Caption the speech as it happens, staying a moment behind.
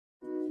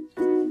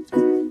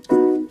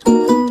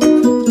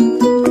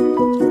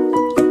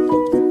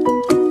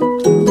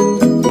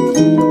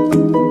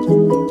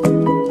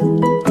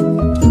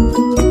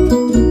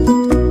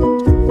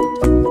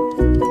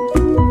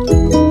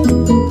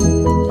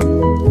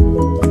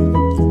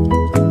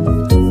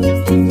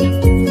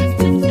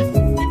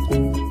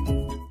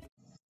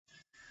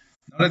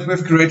that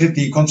we've created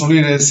the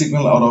consolidated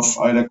signal out of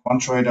either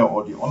QuantTrader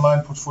or the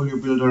online portfolio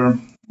builder,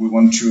 we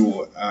want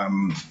to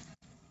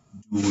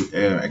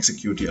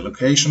execute the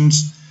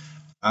allocations.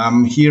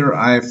 Here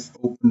I've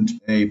opened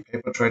a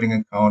paper trading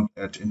account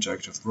at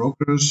Interactive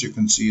Brokers. You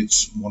can see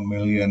it's $1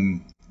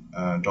 million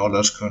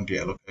currently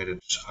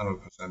allocated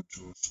 100%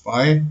 to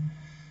SPY.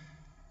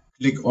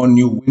 Click on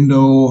new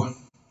window,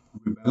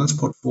 rebalance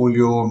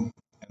portfolio,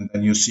 and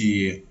then you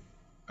see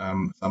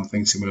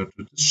something similar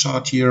to this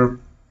chart here.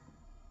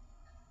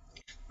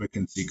 We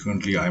can see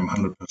currently I'm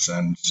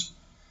 100%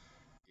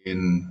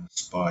 in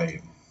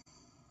SPY.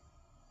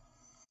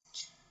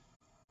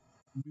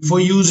 Before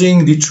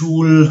using the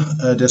tool,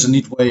 there's a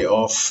neat way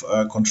of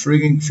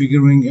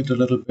configuring it a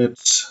little bit.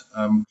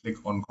 Click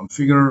on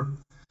configure.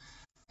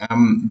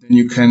 Then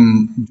you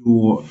can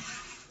do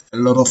a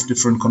lot of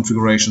different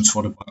configurations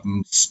for the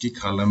buttons, the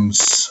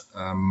columns.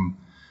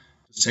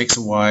 It takes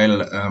a while,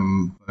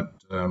 but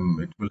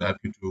it will help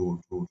you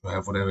to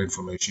have whatever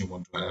information you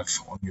want to have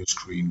on your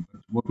screen.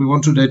 But what we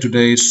want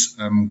today is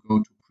go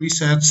to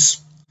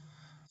presets,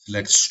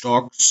 select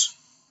stocks,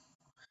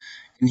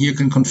 and here you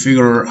can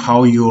configure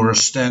how your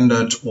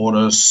standard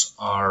orders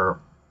are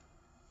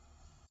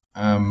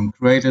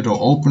created or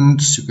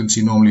opened. You can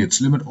see normally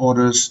it's limit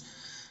orders.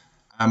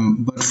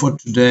 But for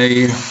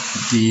today,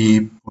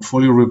 the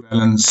portfolio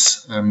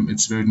rebalance,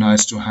 it's very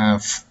nice to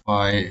have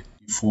by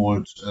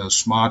default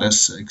smart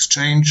as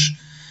exchange,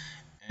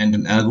 and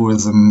an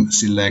algorithm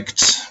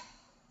select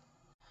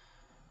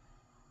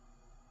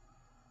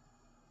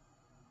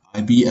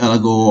IB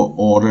algo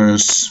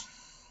orders,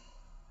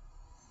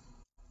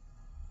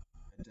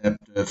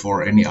 adaptive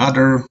or any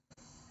other,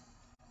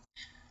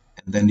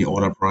 and then the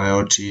order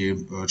priority,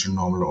 urgent,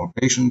 normal, or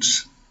patient.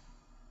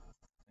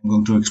 I'm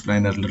going to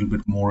explain that a little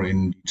bit more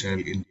in detail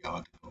in the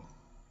article.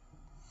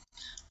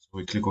 So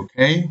we click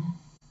OK.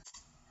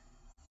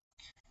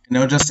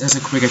 Now, just as a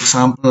quick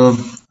example,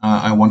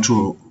 I want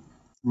to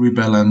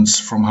rebalance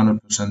from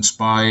 100%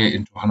 SPY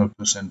into 100%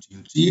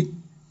 TLT.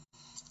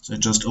 So I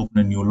just open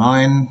a new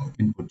line,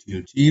 input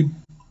TLT,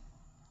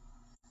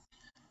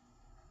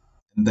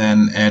 and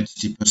then add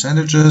the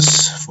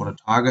percentages for the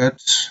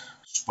target.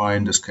 SPY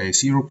in this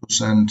case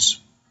 0%,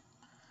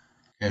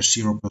 cash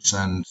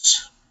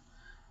 0%,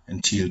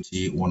 and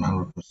TLT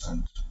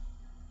 100%.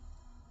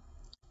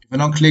 If I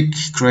now click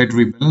create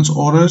rebalance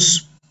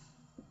orders,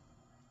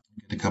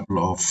 get a couple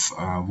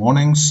of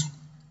warnings.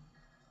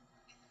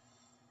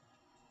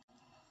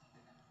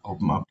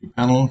 Open up the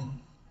panel,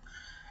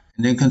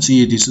 and then you can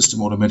see the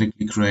system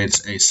automatically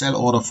creates a sell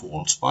order for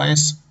all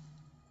SPYs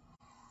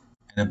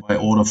and a buy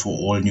order for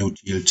all new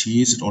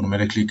TLTs. It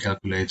automatically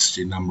calculates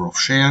the number of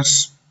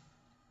shares.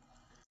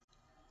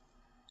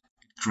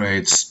 It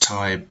creates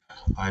type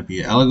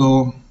IB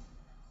algo,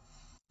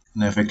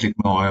 and if I click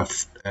now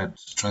at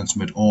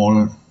transmit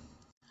all,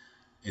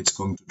 it's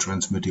going to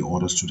transmit the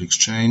orders to the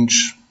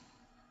exchange.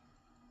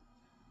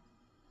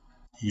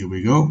 Here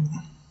we go.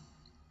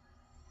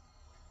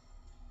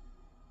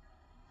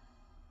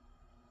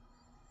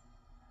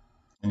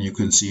 And you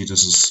can see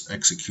this is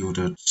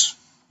executed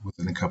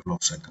within a couple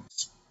of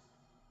seconds.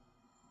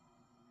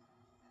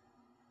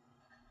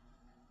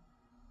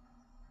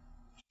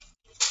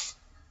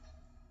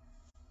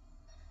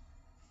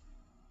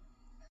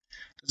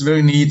 It's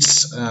very neat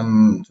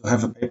to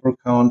have a paper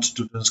account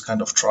to do this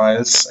kind of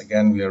trials.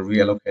 Again, we are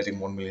reallocating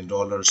 $1 million.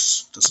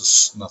 This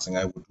is nothing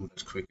I would do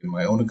that quick in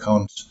my own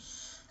account.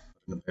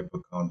 But in a paper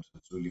account,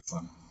 it's really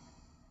fun.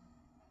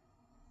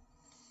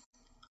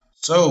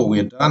 So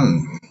we're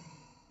done.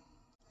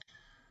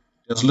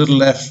 There's a little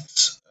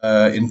left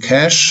in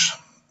cash.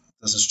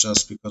 This is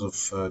just because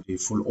of the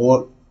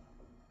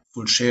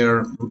full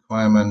share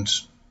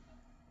requirement.